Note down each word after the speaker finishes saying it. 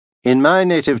In my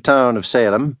native town of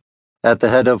Salem, at the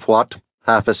head of what,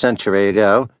 half a century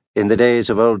ago, in the days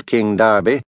of old King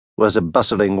Darby, was a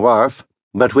bustling wharf,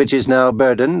 but which is now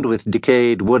burdened with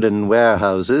decayed wooden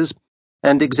warehouses,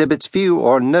 and exhibits few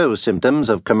or no symptoms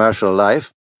of commercial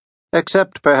life,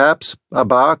 except perhaps a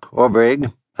bark or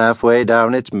brig, halfway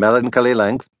down its melancholy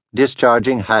length,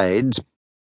 discharging hides,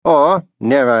 or,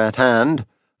 nearer at hand,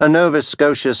 a Nova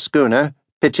Scotia schooner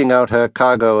pitching out her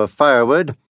cargo of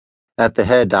firewood, at the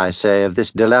head, I say, of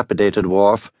this dilapidated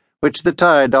wharf, which the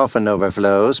tide often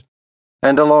overflows,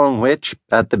 and along which,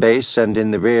 at the base and in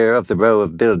the rear of the row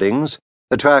of buildings,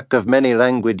 the track of many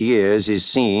languid years is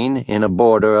seen in a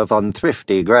border of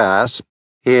unthrifty grass.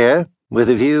 Here, with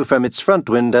a view from its front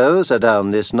windows adown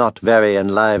this not very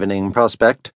enlivening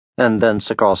prospect, and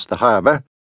thence across the harbour,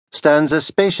 stands a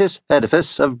spacious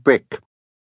edifice of brick.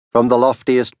 From the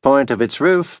loftiest point of its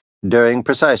roof, during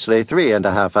precisely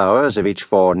 3.5 hours of each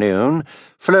forenoon,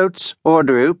 floats or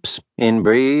droops, in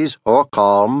breeze or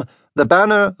calm, the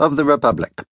banner of the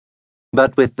Republic,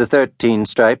 but with the 13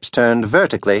 stripes turned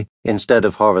vertically instead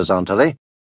of horizontally,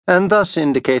 and thus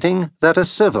indicating that a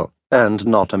civil, and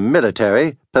not a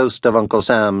military, post of Uncle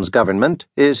Sam's government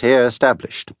is here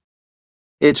established.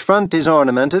 Its front is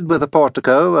ornamented with a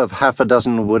portico of 6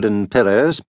 wooden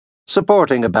pillars,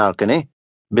 supporting a balcony,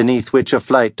 beneath which a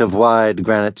flight of wide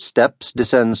granite steps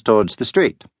descends towards the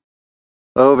street.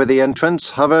 Over the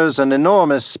entrance hovers an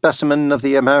enormous specimen of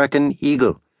the American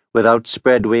eagle, with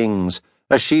outspread wings,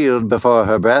 a shield before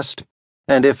her breast,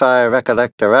 and, if I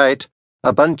recollect aright,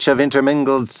 a bunch of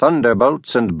intermingled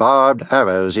thunderbolts and barbed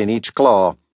arrows in each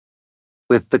claw.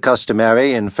 With the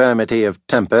customary infirmity of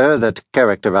temper that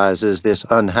characterizes this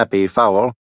unhappy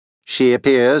fowl, she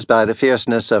appears, by the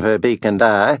fierceness of her beak and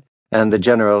eye, and the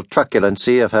general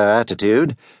truculency of her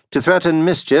attitude, to threaten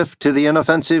mischief to the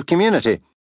inoffensive community,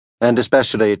 and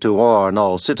especially to warn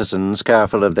all citizens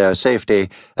careful of their safety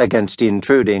against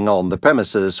intruding on the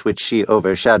premises which she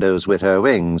overshadows with her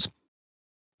wings.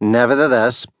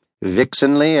 Nevertheless,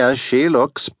 vixenly as she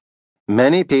looks,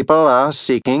 many people are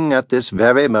seeking at this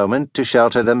very moment to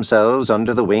shelter themselves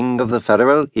under the wing of the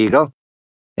Federal Eagle,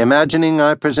 imagining,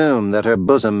 I presume, that her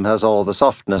bosom has all the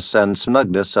softness and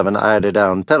smugness of an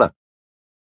eider-down pillow.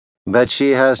 But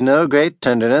she has no great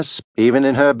tenderness, even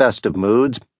in her best of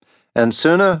moods, and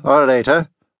sooner or later,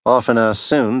 oftener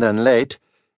soon than late,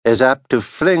 is apt to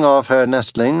fling off her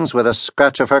nestlings with a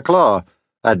scratch of her claw,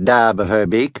 a dab of her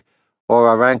beak,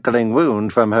 or a rankling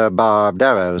wound from her barbed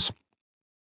arrows.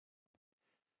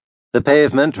 The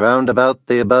pavement round about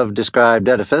the above-described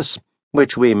edifice,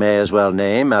 which we may as well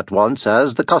name at once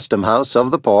as the custom-house of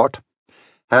the port,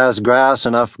 has grass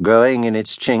enough growing in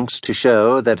its chinks to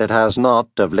show that it has not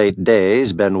of late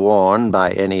days been worn by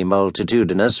any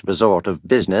multitudinous resort of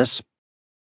business.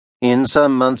 In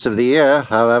some months of the year,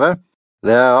 however,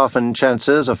 there often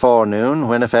chances a forenoon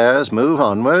when affairs move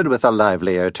onward with a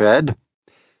livelier tread.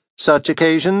 Such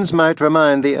occasions might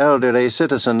remind the elderly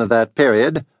citizen of that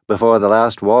period, before the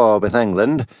last war with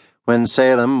England, when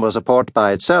Salem was a port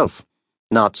by itself,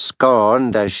 not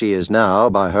scorned as she is now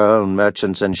by her own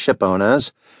merchants and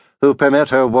shipowners, who permit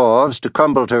her wharves to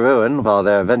crumble to ruin while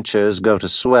their ventures go to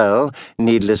swell,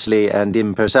 needlessly and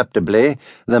imperceptibly,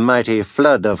 the mighty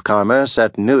flood of commerce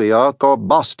at New York or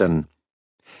Boston.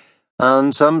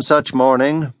 On some such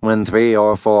morning, when 3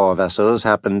 or 4 vessels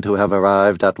happen to have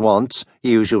arrived at once,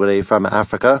 usually from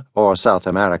Africa or South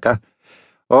America,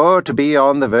 or to be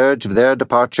on the verge of their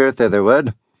departure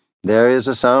thitherward, there is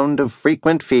a sound of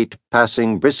frequent feet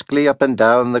passing briskly up and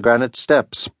down the granite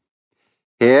steps.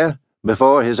 Here,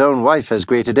 before his own wife has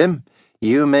greeted him,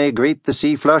 you may greet the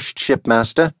sea-flushed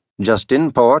shipmaster, just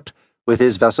in port, with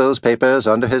his vessel's papers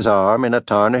under his arm in a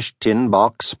tarnished tin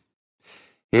box.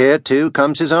 Here, too,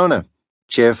 comes his owner,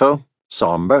 cheerful,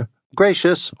 sombre,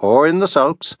 gracious, or in the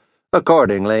sulks,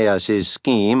 accordingly as his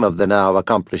scheme of the now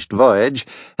accomplished voyage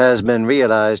has been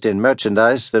realized in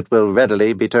merchandise that will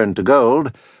readily be turned to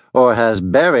gold, or has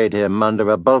buried him under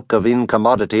a bulk of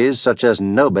incommodities such as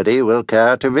nobody will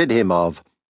care to rid him of.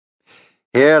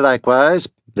 Here, likewise,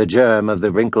 the germ of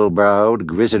the wrinkle-browed,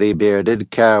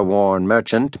 grizzly-bearded, careworn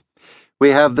merchant, we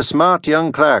have the smart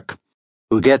young clerk,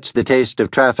 who gets the taste of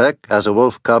traffic as a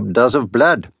wolf-cub does of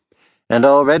blood, and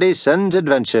already sends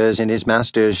adventures in his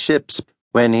master's ships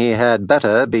when he had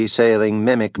better be sailing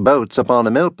mimic boats upon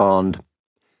a mill-pond.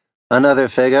 Another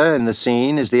figure in the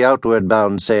scene is the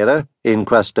outward-bound sailor, in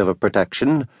quest of a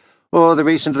protection, or the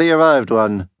recently arrived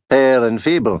one, pale and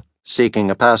feeble,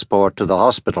 seeking a passport to the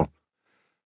hospital.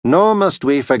 Nor must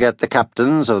we forget the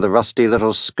captains of the rusty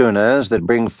little schooners that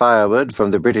bring firewood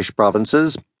from the British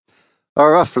provinces, a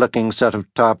rough-looking set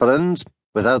of tarpaulins,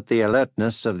 without the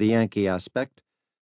alertness of the Yankee aspect,